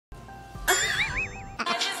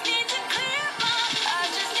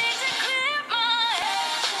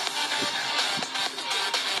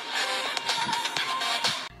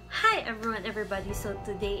everybody! So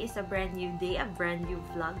today is a brand new day, a brand new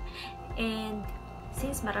vlog. And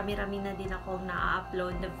since marami-rami na din akong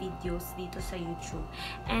na-upload na videos dito sa YouTube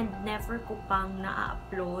and never ko pang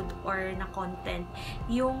na-upload or na-content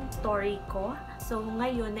yung story ko. So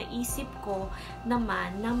ngayon naisip ko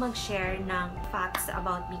naman na mag-share ng facts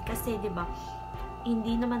about me kasi 'di ba?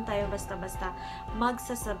 Hindi naman tayo basta-basta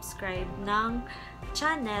magsa-subscribe ng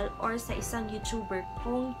channel or sa isang YouTuber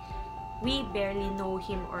kung we barely know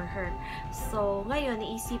him or her. So, ngayon,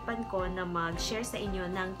 naisipan ko na mag-share sa inyo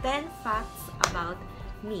ng 10 facts about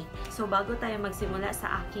me. So, bago tayo magsimula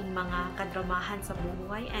sa aking mga kadramahan sa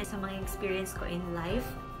buhay and sa mga experience ko in life,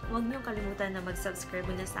 huwag niyong kalimutan na mag-subscribe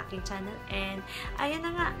muna sa aking channel. And, ayan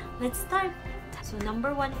na nga, let's start! So,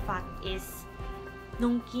 number 1 fact is,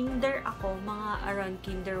 nung kinder ako, mga around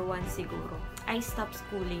kinder 1 siguro, I stopped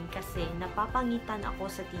schooling kasi napapangitan ako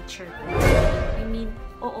sa teacher ko. I mean,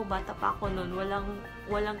 oo, bata pa ako nun.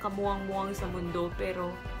 Walang kamuwang-muwang sa mundo.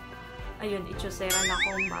 Pero, ayun, itsosera na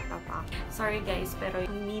akong bata pa. Sorry guys, pero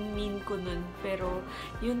yung mean ko nun. Pero,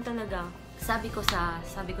 yun talaga. Sabi ko sa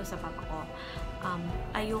papa ko,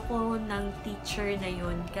 ayoko ng teacher na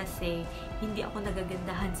yun kasi hindi ako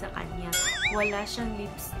nagagandahan sa kanya. Wala siyang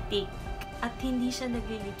lipstick. At hindi siya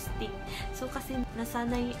nagli-lipstick. So, kasi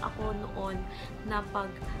nasanay ako noon na pag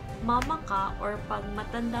mama ka or pag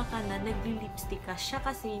matanda ka na, nagli-lipstick ka. Siya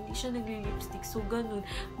kasi hindi siya nagli-lipstick. So, ganun.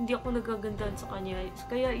 Hindi ako nagagandahan sa kanya.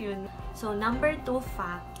 Kaya yun. So, number 2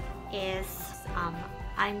 fact is,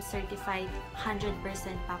 I'm certified 100%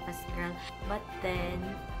 Papa's girl. But then,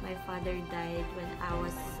 my father died when I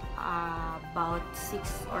was about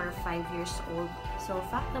 6 or 5 years old. So,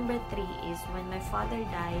 fact number 3 is, when my father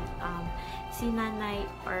died, si nanay,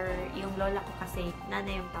 or yung lola ko kasi,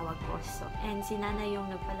 nanay yung tawag ko. So, and si nanay yung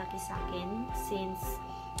nagpalaki sa akin since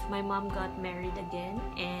my mom got married again.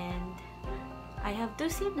 And I have 2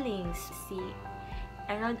 siblings, si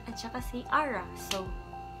Aaron at saka si Ara. So,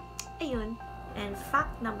 ayun. And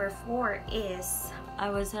fact number 4 is, I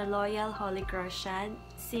was a loyal Holy Crossan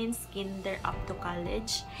since kinder up to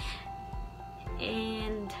college.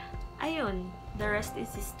 And, ayun, the rest is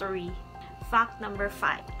history. Fact number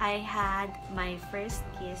 5, I had my first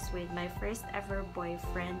kiss with my first ever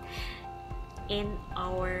boyfriend in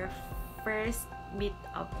our first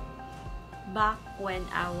meet-up back when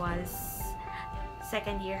I was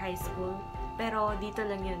second year high school. Pero, dito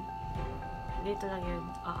lang yun.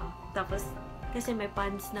 Tapos, kasi may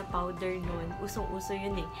pants na powder nun. Usong-uso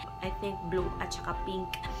yun eh. I think blue at saka pink.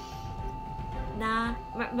 Na,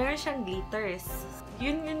 meron siyang glitters.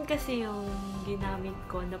 Yun kasi yung ginamit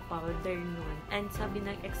ko na powder nun. And sabi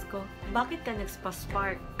ng ex ko, bakit ka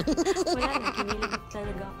nagpa-spark? Wala na, kinilig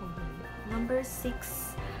talaga ako nun. Number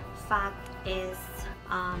 6 fact is,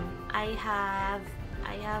 I have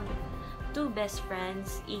 2 best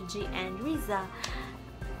friends, EG and Riza.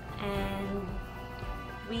 And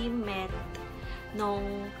we met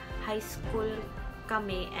nung high school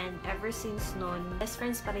kami, and ever since noon, best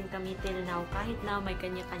friends pa rin kami till now. Kahit na may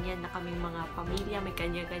kanya-kanya na kaming mga pamilya, may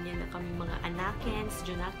kanya-kanya na kaming mga anakens,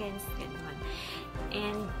 junakens, gano'n.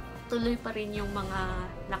 And tuloy pa rin yung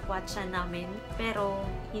mga nakwatsa namin, pero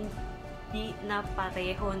hindi na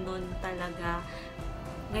pareho nun talaga.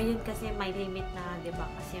 Ngayon kasi may limit na, 'di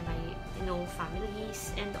ba? Kasi may,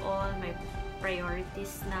 families and all, may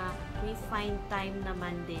priorities na we find time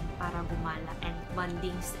naman din para gumala and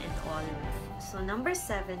bondings and all. So, number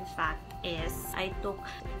 7 fact is, I took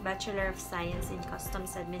Bachelor of Science in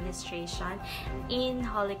Customs Administration in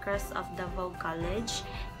Holy Cross of Davao College.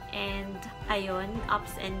 And, ayun,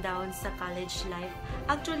 ups and downs sa college life.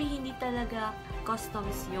 Actually, hindi talaga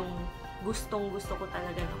customs yung gustong-gusto ko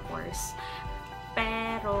talaga na course.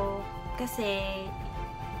 Pero, kasi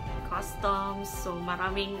customs, so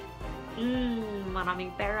maraming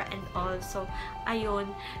pera and all. So,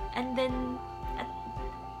 ayun. And then,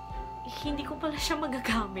 hindi ko pala siya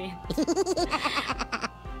magagamit.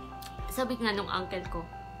 Sabi nga nung uncle ko,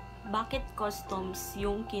 bakit customs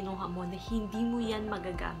yung kinuha mo na hindi mo yan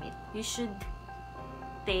magagamit? You should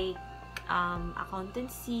take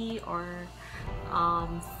accountancy or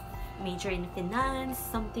major in finance,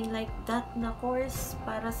 something like that na course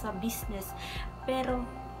para sa business. Pero,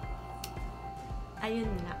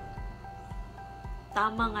 ayun nga.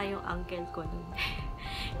 Tama nga yung uncle ko nun.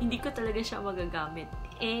 Hindi ko talaga siya magagamit.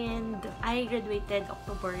 And I graduated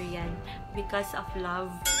October yan because of love.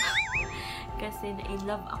 Kasi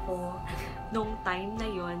na-in-love ako nung time na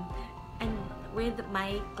yon, and with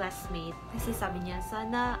my classmate. Kasi sabi niya,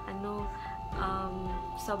 sana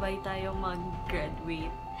sabay tayo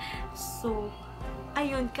mag-graduate. So,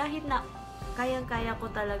 ayun, kahit na kayang-kaya ko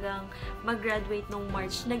talagang mag-graduate nung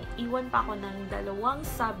March, nag-iwan pa ako ng 2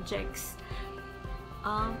 subjects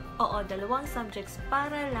Oo, 2 subjects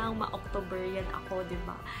para lang ma-Octoberian ako,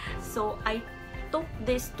 diba? So, I took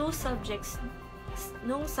these 2 subjects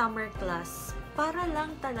nung summer class para lang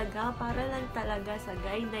talaga sa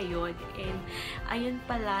guy na yon. And ayun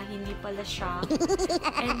pala, hindi pala siya.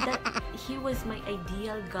 And he was my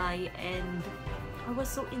ideal guy, and I was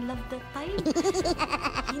so in love that time.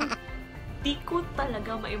 Hindi ko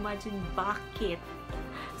talaga ma-imagine bakit.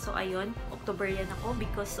 So ayun, Octoberian ako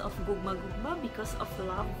because of gugma-gugma, because of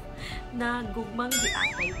love na gugmang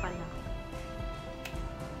diatay pala.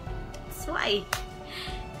 So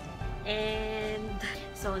and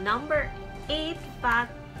so number 8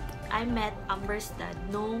 fact, I met Amber's dad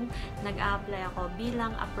nung nag-a-apply ako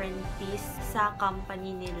bilang apprentice sa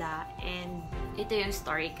company nila. And ito yung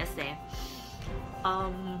story kasi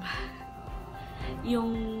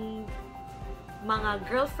yung mga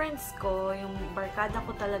girlfriends ko, yung barkada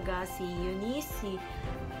ko talaga, si Eunice,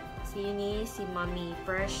 si Mami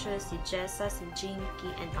Precious, si Jessa, si Jinky,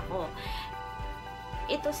 and ako.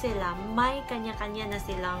 Ito sila, may kanya-kanya na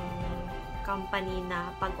silang company na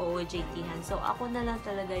pag-OJT-han. So, ako na lang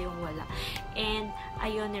talaga yung wala. And,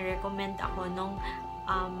 ayun, ni-recommend ako nung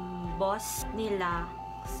boss nila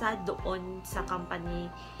sa doon sa company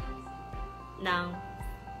ng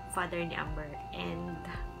father ni Amber. And,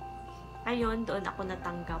 ayun, doon ako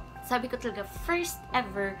natanggap. Sabi ko talaga, first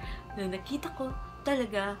ever, nung nakita ko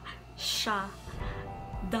talaga siya,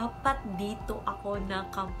 dapat dito ako na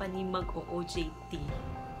company mag-OJT.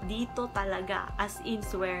 Dito talaga, as in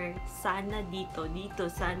swear, sana dito,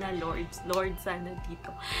 sana Lord, sana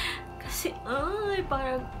dito. Kasi, ay,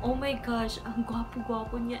 parang, oh my gosh, ang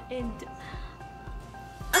gwapo-gwapo niya, and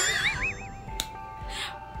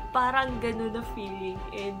parang ganun na feeling,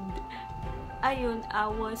 and ayun, I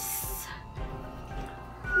was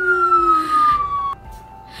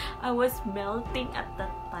melting at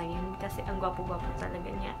that time kasi ang gwapo-gwapo talaga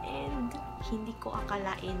niya, and hindi ko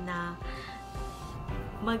akalain na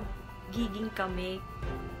magiging kami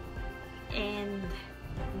and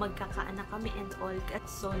magkakaanak kami and all.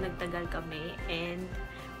 So, nagtagal kami and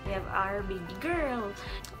we have our baby girl.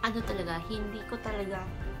 Ano talaga, hindi ko talaga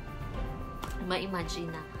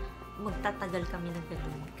ma-imagine na magtatagal kami na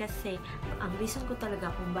ganun. Kasi, ang reason ko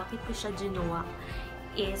talaga kung bakit ko siya ginawa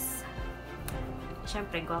is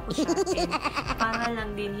syempre, gwapo siya. And para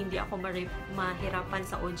lang din hindi ako mahirapan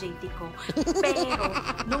sa OJT ko. Pero,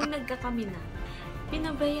 nung nagkakami na,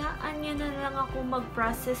 pinabayaan niya na lang ako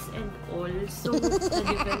mag-process and all. So,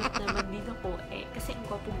 na-develop naman din ako. Kasi ang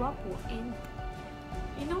gwapo-gwapo. And,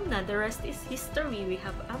 you know na, the rest is history. We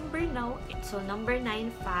have Amber now. So, number 9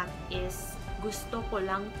 fact is, gusto ko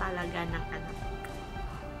lang talaga ng anak.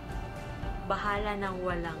 Bahala ng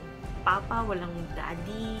walang papa, walang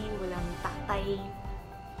daddy, walang tatay.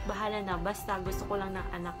 Bahala na. Basta, gusto ko lang ng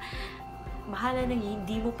anak. Bahala na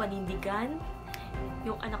hindi mo panindigan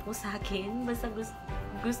yung anak mo sa akin. Basta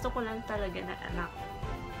gusto ko lang talaga ng anak.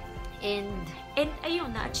 And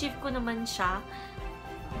ayun, na-achieve ko naman siya.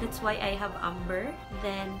 That's why I have Amber.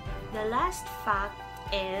 Then, the last fact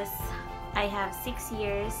is, I have 6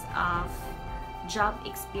 years of job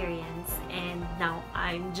experience and now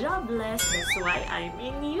I'm jobless. That's why I'm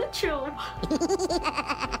in YouTube.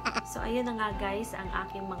 So, ayun na nga guys, ang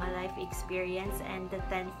aking mga life experience and the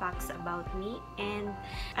 10 facts about me. And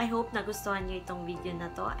I hope nagustuhan nyo itong video na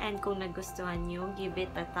to. And kung nagustuhan nyo, give it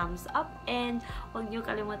a thumbs up. And huwag nyo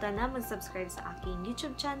kalimutan na mag-subscribe sa aking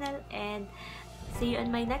YouTube channel. And see you in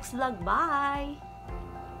my next vlog. Bye!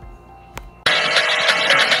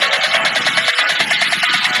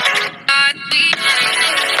 We